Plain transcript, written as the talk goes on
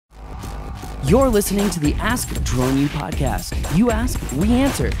You're listening to the Ask Drone U podcast. You ask, we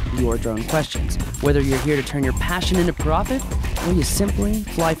answer your drone questions. Whether you're here to turn your passion into profit or you simply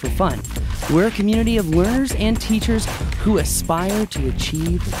fly for fun. We're a community of learners and teachers who aspire to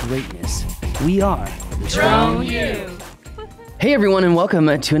achieve greatness. We are Drone U. Hey everyone, and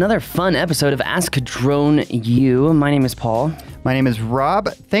welcome to another fun episode of Ask Drone U. My name is Paul. My name is Rob.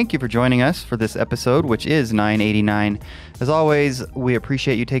 Thank you for joining us for this episode, which is 989. As always, we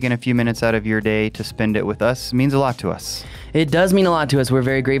appreciate you taking a few minutes out of your day to spend it with us. It means a lot to us. It does mean a lot to us. We're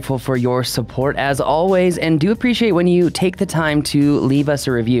very grateful for your support as always, and do appreciate when you take the time to leave us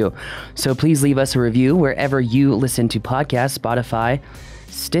a review. So please leave us a review wherever you listen to podcasts, Spotify,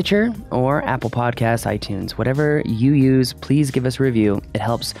 Stitcher, or Apple Podcasts, iTunes. Whatever you use, please give us a review. It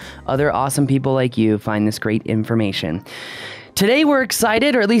helps other awesome people like you find this great information. Today we're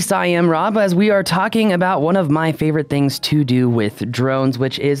excited, or at least I am, Rob, as we are talking about one of my favorite things to do with drones,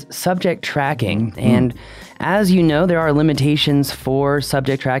 which is subject tracking. And as you know, there are limitations for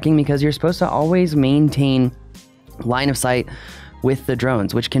subject tracking because you're supposed to always maintain line of sight with the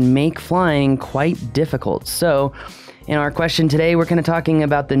drones, which can make flying quite difficult. So in our question today, we're kind of talking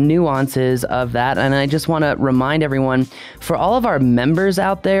about the nuances of that. And I just want to remind everyone, for all of our members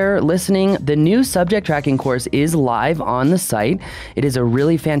out there listening, the new subject tracking course is live on the site. It is a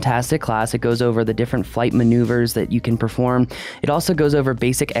really fantastic class. It goes over the different flight maneuvers that you can perform. It also goes over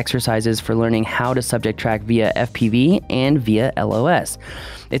basic exercises for learning how to subject track via FPV and via LOS.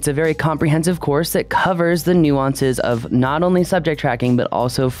 It's a very comprehensive course that covers the nuances of not only subject tracking, but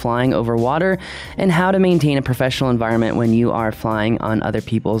also flying over water and how to maintain a professional environment when you are flying on other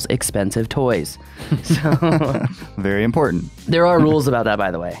people's expensive toys. So, very important. There are rules about that,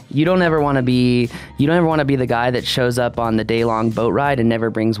 by the way. You don't ever want to be the guy that shows up on the day-long boat ride and never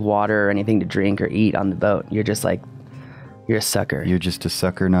brings water or anything to drink or eat on the boat. You're just like, you're a sucker. You're just a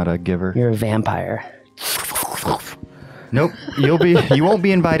sucker, not a giver. You're a vampire. Nope, you won't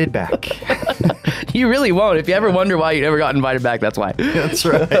be invited back. You really won't. If you ever wonder why you never got invited back, that's why. That's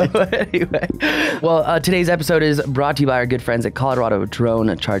right. So, anyway, well, today's episode is brought to you by our good friends at Colorado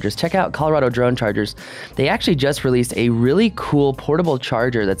Drone Chargers. Check out Colorado Drone Chargers. They actually just released a really cool portable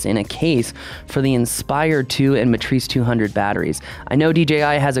charger that's in a case for the Inspire 2 and Matrice 200 batteries. I know DJI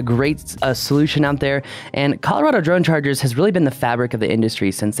has a great solution out there, and Colorado Drone Chargers has really been the fabric of the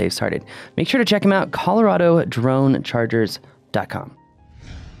industry since they've started. Make sure to check them out, coloradodronechargers.com.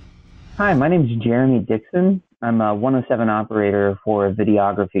 Hi, my name is Jeremy Dixon. I'm a 107 operator for a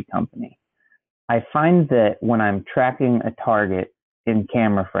videography company. I find that when I'm tracking a target in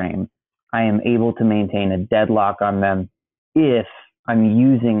camera frame, I am able to maintain a deadlock on them if I'm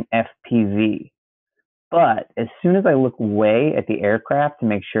using FPV. But as soon as I look away at the aircraft to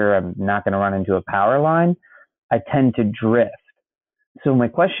make sure I'm not going to run into a power line, I tend to drift. So my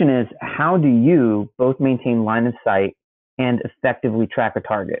question is, how do you both maintain line of sight and effectively track a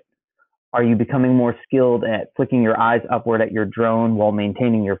target? Are you becoming more skilled at flicking your eyes upward at your drone while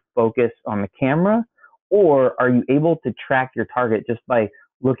maintaining your focus on the camera? Or are you able to track your target just by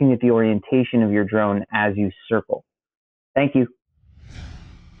looking at the orientation of your drone as you circle? Thank you.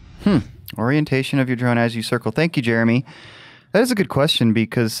 Orientation of your drone as you circle. Thank you, Jeremy. That is a good question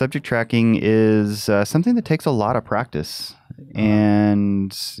because subject tracking is something that takes a lot of practice.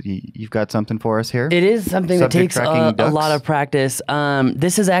 And you've got something for us here? It is something that takes a lot of practice.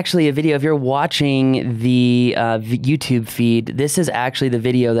 This is actually a video. If you're watching the YouTube feed, this is actually the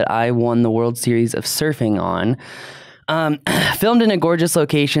video that I won the World Series of Surfing on. Filmed in a gorgeous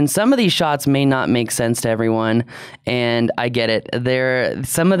location. Some of these shots may not make sense to everyone, and I get it.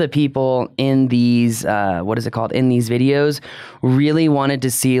 Some of the people in these, in these videos really wanted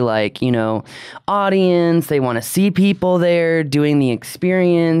to see, audience. They want to see people there doing the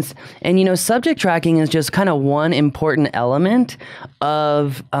experience. And, subject tracking is just kind of one important element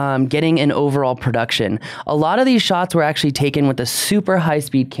of getting an overall production. A lot of these shots were actually taken with a super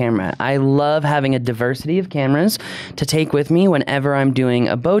high-speed camera. I love having a diversity of cameras to take with me whenever I'm doing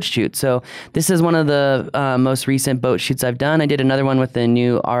a boat shoot. So this is one of the most recent boat shoots I've done. I did another one with the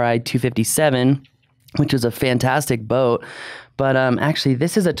new RI 257, which was a fantastic boat. But actually,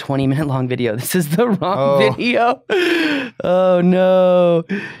 this is a 20-minute long video. This is the wrong video. Oh, no.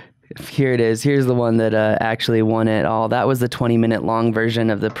 Here it is. Here's the one that actually won it all. That was the 20-minute long version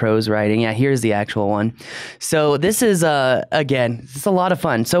of the pros riding. Yeah, here's the actual one. So this is, again, it's a lot of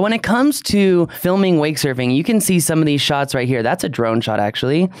fun. So when it comes to filming wake surfing, you can see some of these shots right here. That's a drone shot,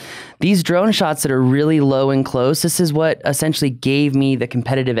 actually. These drone shots that are really low and close, this is what essentially gave me the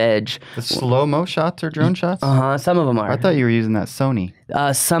competitive edge. The slow-mo shots are drone shots? Some of them are. I thought you were using that Sony.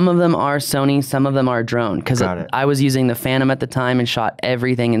 Some of them are Sony, some of them are drone. Because I was using the Phantom at the time and shot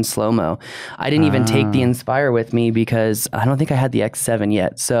everything in slow-mo. I didn't even take the Inspire with me because I don't think I had the X7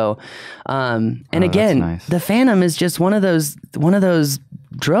 yet. So, and again, nice. The Phantom is just one of those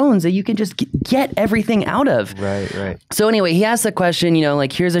drones that you can just get everything out of. Right. So anyway, he asked the question, you know,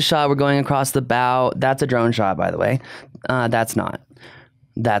 like, here's a shot, we're going across the bow. That's a drone shot, by the way. That's not.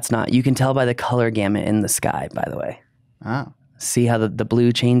 You can tell by the color gamut in the sky, by the way. Oh. See how the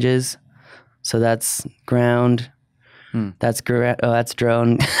blue changes? So that's ground. That's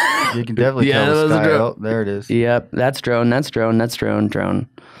drone. You can definitely tell the sky. Oh, there it is. Yep, that's drone.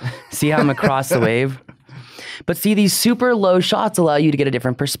 See how I'm across the wave? But see, these super low shots allow you to get a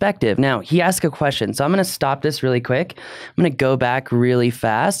different perspective. Now, he asked a question, so I'm going to stop this really quick. I'm going to go back really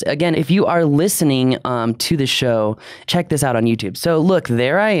fast. Again, if you are listening to the show, check this out on YouTube. So look,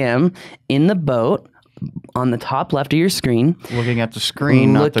 there I am in the boat on the top left of your screen. Looking at the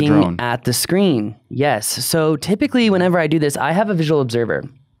screen, not the drone. Looking at the screen, yes. So typically, whenever I do this, I have a visual observer.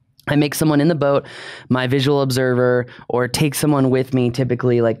 I make someone in the boat my visual observer, or take someone with me.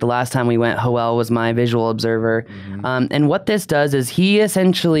 Typically, like the last time we went, Hoel was my visual observer. And what this does is he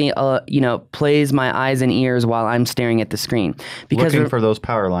essentially, plays my eyes and ears while I'm staring at the screen. Because looking for those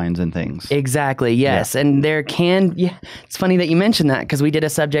power lines and things. Exactly, yes. Yeah. And it's funny that you mentioned that, because we did a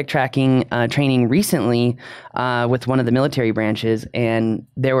subject tracking training recently with one of the military branches, and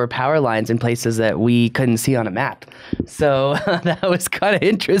there were power lines in places that we couldn't see on a map. So that was kind of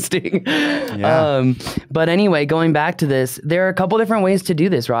interesting. Yeah. But anyway, going back to this, there are a couple different ways to do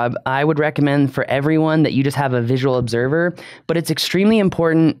this, Rob. I would recommend for everyone that you just have a visual observer, but it's extremely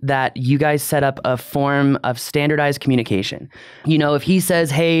important that you guys set up a form of standardized communication. You know, if he says,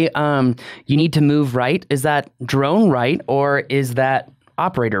 hey, you need to move right, is that drone right, or is that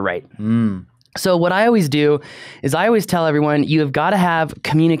operator right? So what I always do is I always tell everyone, you have got to have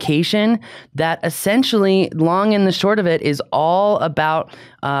communication that essentially, long and the short of it, is all about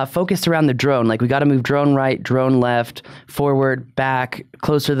focused around the drone. Like, we got to move drone right, drone left, forward, back,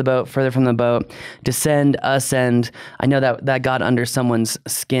 closer to the boat, further from the boat, descend, ascend. I know that got under someone's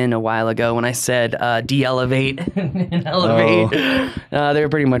skin a while ago when I said de-elevate and elevate. They're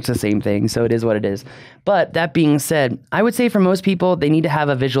pretty much the same thing, so it is what it is. But that being said, I would say for most people, they need to have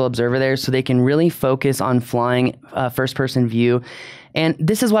a visual observer there so they can really focus on flying first-person view. And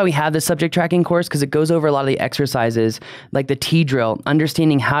this is why we have this subject tracking course, because it goes over a lot of the exercises, like the T-drill,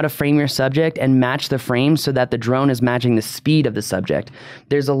 understanding how to frame your subject and match the frame so that the drone is matching the speed of the subject.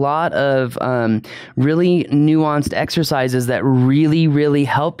 There's a lot of really nuanced exercises that really, really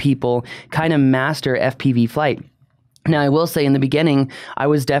help people kind of master FPV flight. Now, I will say in the beginning, I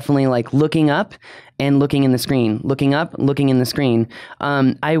was definitely like looking up and looking in the screen, looking up, looking in the screen.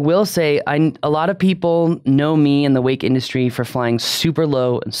 I will say a lot of people know me in the wake industry for flying super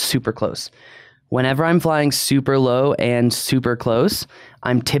low and super close. Whenever I'm flying super low and super close,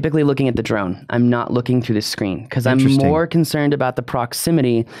 I'm typically looking at the drone. I'm not looking through the screen, because I'm more concerned about the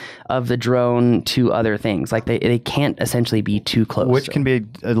proximity of the drone to other things. Like they can't essentially be too close. Which can be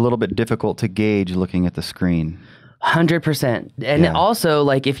a little bit difficult to gauge looking at the screen. 100%. And also,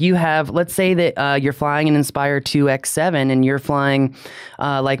 like, if you have, let's say that you're flying an Inspire 2X7 and you're flying,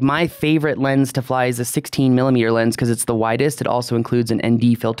 like, my favorite lens to fly is a 16 millimeter lens because it's the widest. It also includes an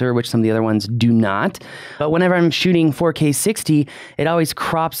ND filter, which some of the other ones do not. But whenever I'm shooting 4K 60, it always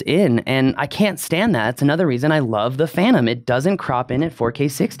crops in, and I can't stand that. It's another reason I love the Phantom. It doesn't crop in at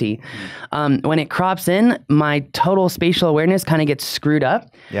 4K 60. When it crops in, my total spatial awareness kind of gets screwed up.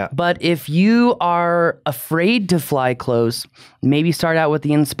 Yeah. But if you are afraid to fly close, maybe start out with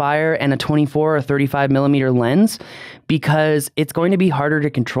the Inspire and a 24 or 35 millimeter lens, because it's going to be harder to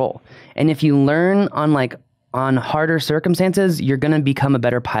control. And if you learn on harder circumstances, you're going to become a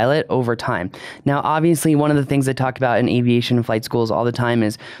better pilot over time. Now, obviously, one of the things I talk about in aviation and flight schools all the time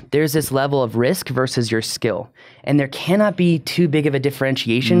is there's this level of risk versus your skill. And there cannot be too big of a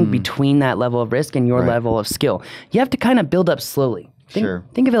differentiation between that level of risk and your level of skill. You have to kind of build up slowly.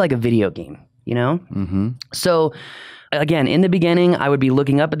 Think of it like a video game, you know? So again, in the beginning, I would be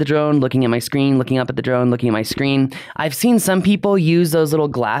looking up at the drone, looking at my screen, looking up at the drone, looking at my screen. I've seen some people use those little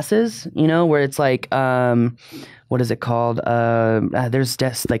glasses, you know, where it's like, what is it called? There's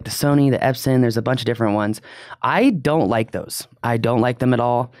just like the Sony, the Epson, there's a bunch of different ones. I don't like those. I don't like them at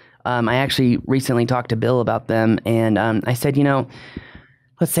all. I actually recently talked to Bill about them, and I said, you know,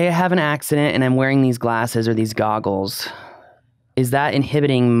 let's say I have an accident and I'm wearing these glasses or these goggles. Is that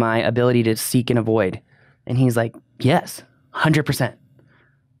inhibiting my ability to seek and avoid? And he's like, yes, 100%.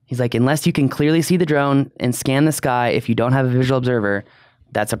 He's like, unless you can clearly see the drone and scan the sky, if you don't have a visual observer,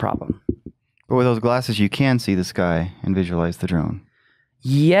 that's a problem. But with those glasses, you can see the sky and visualize the drone.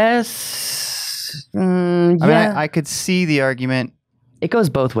 Yes. I mean, I could see the argument. It goes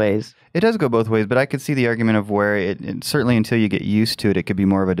both ways. It does go both ways, but I could see the argument of where it certainly until you get used to it, it could be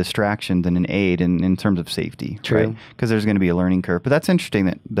more of a distraction than an aid in terms of safety. True. Right? Because there's going to be a learning curve. But that's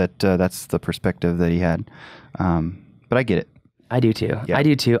interesting that's the perspective that he had. But I get it. I do too. Yeah. I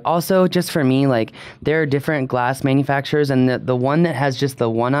do too. Also, just for me, like there are different glass manufacturers, and the one that has just the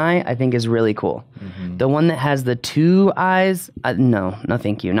one eye, I think is really cool. Mm-hmm. The one that has the two eyes, no,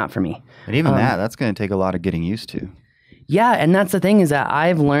 thank you, not for me. And even that's going to take a lot of getting used to. Yeah, and that's the thing is that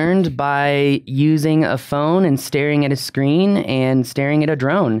I've learned by using a phone and staring at a screen and staring at a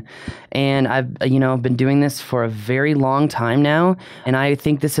drone. And I've been doing this for a very long time now, and I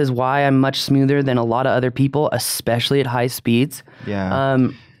think this is why I'm much smoother than a lot of other people, especially at high speeds. Yeah.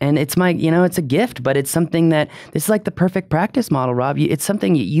 And it's it's a gift, but it's something that this is like the perfect practice model, Rob. It's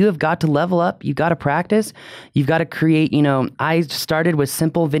something you have got to level up. You've got to practice. You've got to create, I started with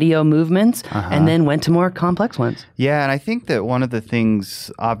simple video movements and then went to more complex ones. Yeah. And I think that one of the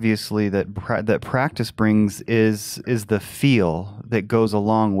things, obviously, that practice brings is the feel that goes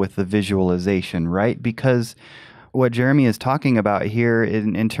along with the visualization, right? Because what Jeremy is talking about here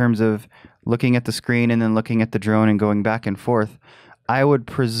in terms of looking at the screen and then looking at the drone and going back and forth, I would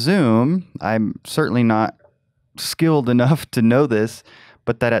presume, I'm certainly not skilled enough to know this,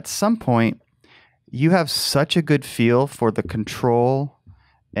 but that at some point you have such a good feel for the control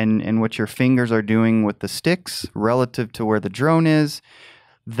and what your fingers are doing with the sticks relative to where the drone is,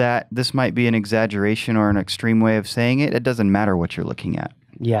 that this might be an exaggeration or an extreme way of saying it. It doesn't matter what you're looking at.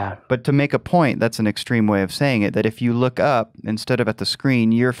 Yeah. But to make a point, that's an extreme way of saying it, that if you look up instead of at the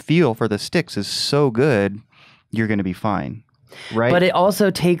screen, your feel for the sticks is so good, you're going to be fine. Right. But it also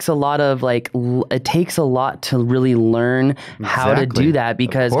takes a lot of it takes a lot to really learn how to do that,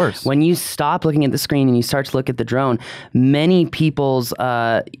 because when you stop looking at the screen and you start to look at the drone, many people's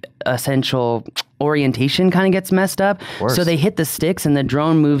essential orientation kind of gets messed up. So they hit the sticks and the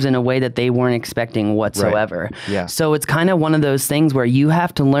drone moves in a way that they weren't expecting whatsoever. Right. Yeah. So it's kind of one of those things where you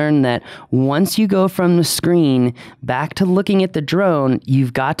have to learn that once you go from the screen back to looking at the drone,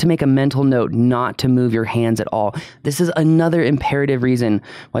 you've got to make a mental note not to move your hands at all. This is another imperative reason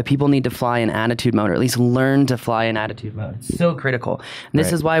why people need to fly in attitude mode, or at least learn to fly in attitude mode. It's so critical. And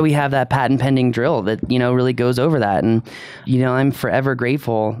this is why we have that patent pending drill that, really goes over that. And, I'm forever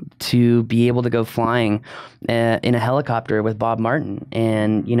grateful to be able to go flying in a helicopter with Bob Martin.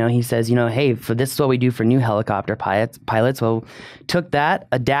 And, he says, hey, this is what we do for new helicopter pilots. Well, took that,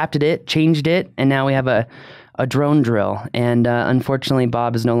 adapted it, changed it, and now we have a drone drill. And unfortunately,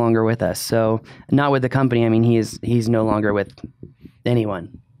 Bob is no longer with us. So not with the company. I mean, he's no longer with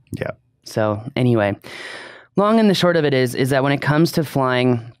anyone. Yeah. So anyway, long and the short of it is that when it comes to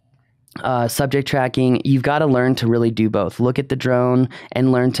flying, subject tracking, you've got to learn to really do both. Look at the drone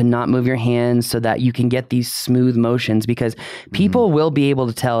and learn to not move your hands so that you can get these smooth motions, because people will be able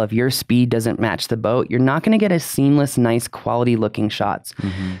to tell if your speed doesn't match the boat. You're not going to get a seamless, nice, quality looking shots.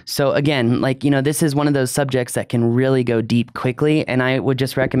 So again, this is one of those subjects that can really go deep quickly. And I would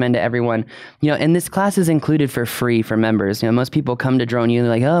just recommend to everyone, and this class is included for free for members. Most people come to Drone U and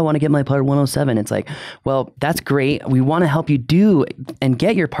they're like, oh, I want to get my Part 107. It's like, well, that's great. We want to help you do and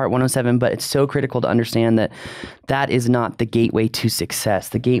get your Part 107. But it's so critical to understand that is not the gateway to success.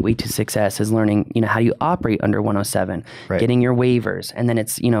 The gateway to success is learning, how do you operate under 107, getting your waivers, and then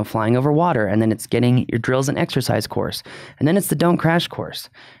it's, flying over water, and then it's getting your drills and exercise course, and then it's the don't crash course,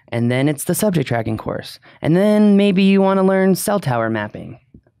 and then it's the subject tracking course, and then maybe you want to learn cell tower mapping.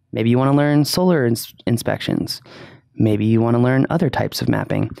 Maybe you want to learn solar inspections. Maybe you want to learn other types of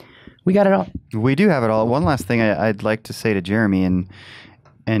mapping. We got it all. We do have it all. One last thing I'd like to say to Jeremy,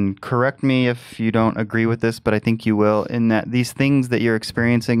 and correct me if you don't agree with this, but I think you will, in that these things that you're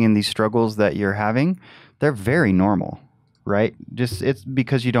experiencing and these struggles that you're having, they're very normal, right? Just it's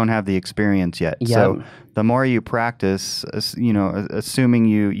because you don't have the experience yet. Yep. So the more you practice, assuming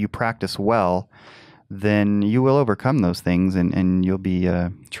you practice well, then you will overcome those things and you'll be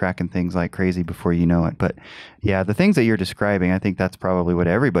tracking things like crazy before you know it. But yeah, the things that you're describing, I think that's probably what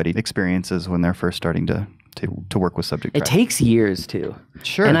everybody experiences when they're first starting to work with subject tracking. It takes years too.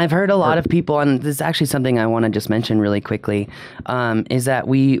 Sure. And I've heard a lot of people, and this is actually something I want to just mention really quickly, is that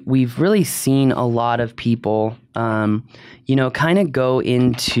we've really seen a lot of people, kind of go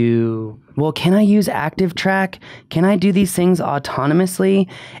into, well, can I use active track? Can I do these things autonomously?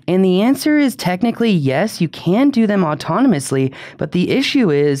 And the answer is technically yes, you can do them autonomously, but the issue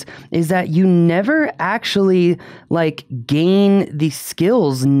is that you never actually like gain the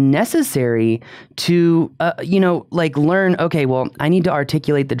skills necessary to, like learn, okay, well, I need to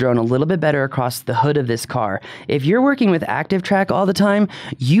articulate the drone a little bit better across the hood of this car. If you're working with active track all the time,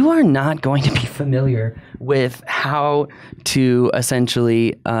 you are not going to be familiar with how to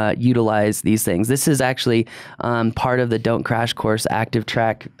essentially utilize these things. This is actually part of the Don't Crash course active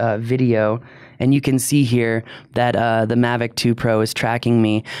track video. And you can see here that the Mavic 2 Pro is tracking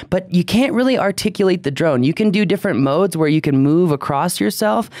me. But you can't really articulate the drone. You can do different modes where you can move across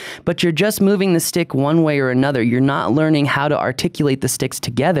yourself, but you're just moving the stick one way or another. You're not learning how to articulate the sticks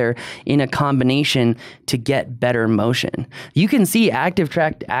together in a combination to get better motion. You can see active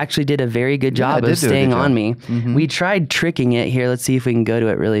track actually did a very good job of staying on me. Mm-hmm. We tried tricking it here. Let's see if we can go to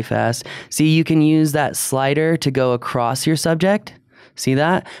it really fast. See, you can use that slider to go across your subject. See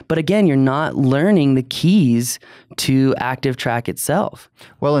that? But again, you're not learning the keys to active track itself.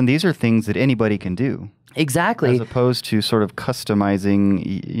 Well, and these are things that anybody can do. Exactly. As opposed to sort of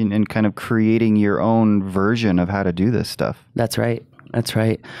customizing and kind of creating your own version of how to do this stuff. That's right. That's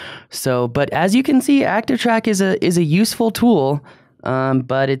right. So, but as you can see, active track is a useful tool,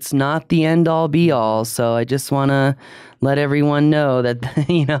 but it's not the end all be all. So I just want to let everyone know that,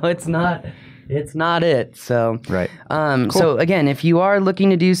 it's not it. So, right. Cool. So again, if you are looking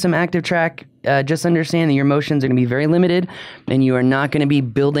to do some active track, just understand that your motions are going to be very limited and you are not going to be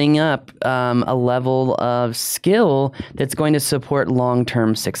building up a level of skill that's going to support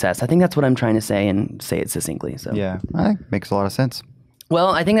long-term success. I think that's what I'm trying to say and say it succinctly. So yeah, I think it makes a lot of sense.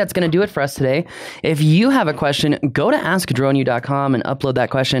 Well, I think that's going to do it for us today. If you have a question, go to askdroneyou.com and upload that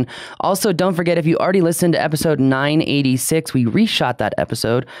question. Also, don't forget, if you already listened to episode 986, we reshot that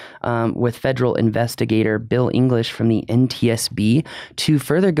episode with federal investigator Bill English from the NTSB to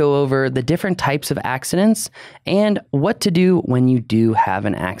further go over the different types of accidents and what to do when you do have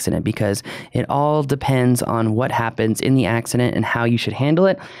an accident, because it all depends on what happens in the accident and how you should handle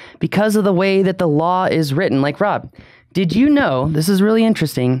it because of the way that the law is written. Like, Rob, did you know, this is really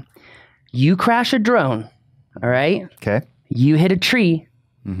interesting, you crash a drone, all right? Okay. You hit a tree.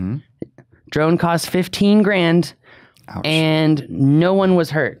 Mm-hmm. Drone cost 15 grand. Ouch. And no one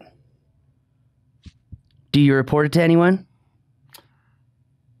was hurt. Do you report it to anyone?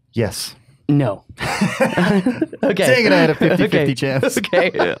 Yes. No. Okay. Dang it, I had a 50-50 chance.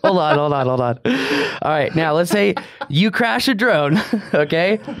 Okay. Hold on. All right. Now, let's say you crash a drone,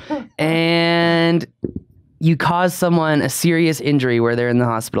 okay? And you cause someone a serious injury where they're in the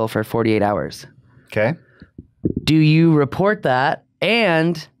hospital for 48 hours. Okay. Do you report that,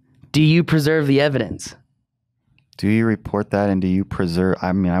 and do you preserve the evidence? Do you report that, and do you preserve?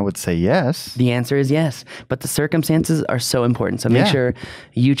 I mean, I would say yes. The answer is yes, but the circumstances are so important. So make sure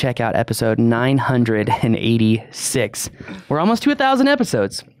you check out episode 986. We're almost to 1,000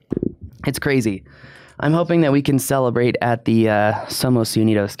 episodes. It's crazy. I'm hoping that we can celebrate at the Somos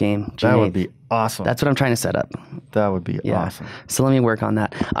Unidos game. That would be awesome. That's what I'm trying to set up. That would be awesome. So let me work on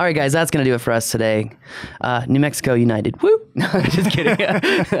that. All right, guys, that's going to do it for us today. New Mexico United. Woo! No, I'm just kidding.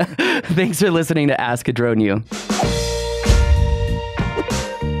 Thanks for listening to Ask a Drone U.